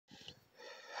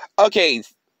Okay,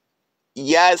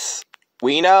 yes,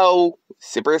 we know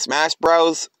Super Smash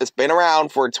Bros. Has been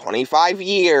around for 25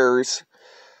 years.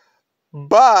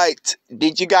 But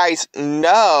did you guys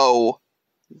know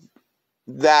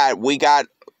that we got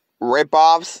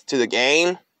ripoffs to the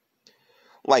game?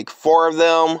 Like 4 of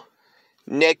them.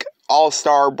 Nick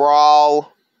All-Star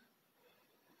Brawl,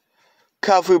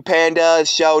 Kung Fu Panda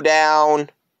Showdown,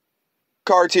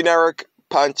 Cartoon Network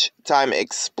Punch Time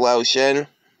Explosion.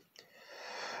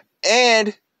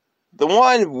 And the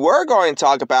one we're going to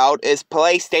talk about is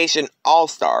PlayStation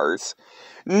All-Stars.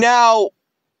 Now,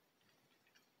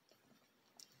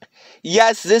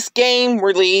 yes, this game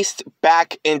released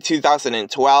back in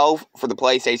 2012 for the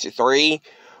PlayStation 3.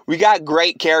 We got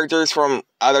great characters from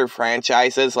other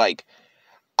franchises like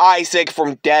Isaac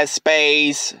from Dead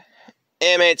Space,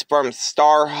 Emmett from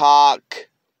Starhawk,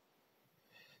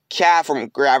 Cat from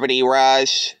Gravity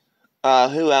Rush,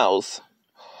 who else?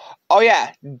 Oh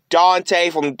yeah,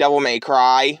 Dante from Devil May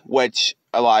Cry, which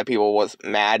a lot of people was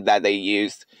mad that they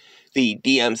used the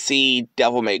DMC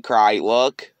Devil May Cry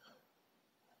look.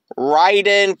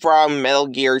 Raiden from Metal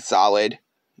Gear Solid.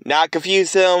 Not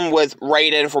confuse him with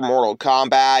Raiden from Mortal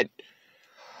Kombat.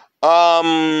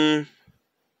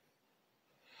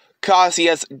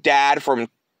 Cassius' dad from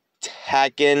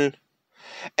Tekken.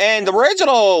 And the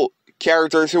original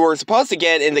characters who were supposed to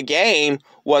get in the game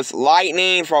was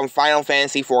Lightning from Final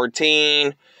Fantasy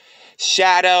XIV,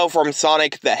 Shadow from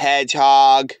Sonic the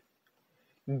Hedgehog,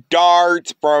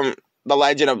 Dart from The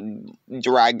Legend of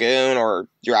Dragoon or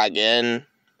Dragon,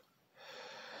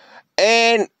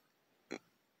 and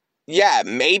yeah,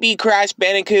 maybe Crash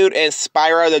Bandicoot and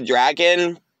Spyro the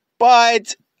Dragon,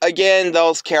 but again,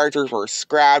 those characters were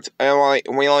scrapped, and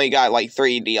we only got like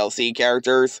 3 DLC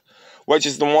characters, which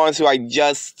is the ones who I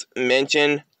just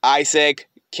mentioned, Isaac,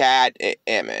 Cat, and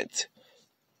Emmett.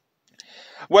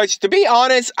 Which, to be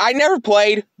honest, I never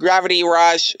played Gravity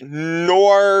Rush,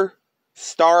 nor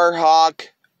Starhawk,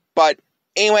 but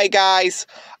anyway, guys,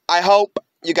 I hope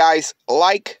you guys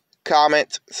like,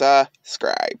 comment,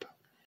 subscribe.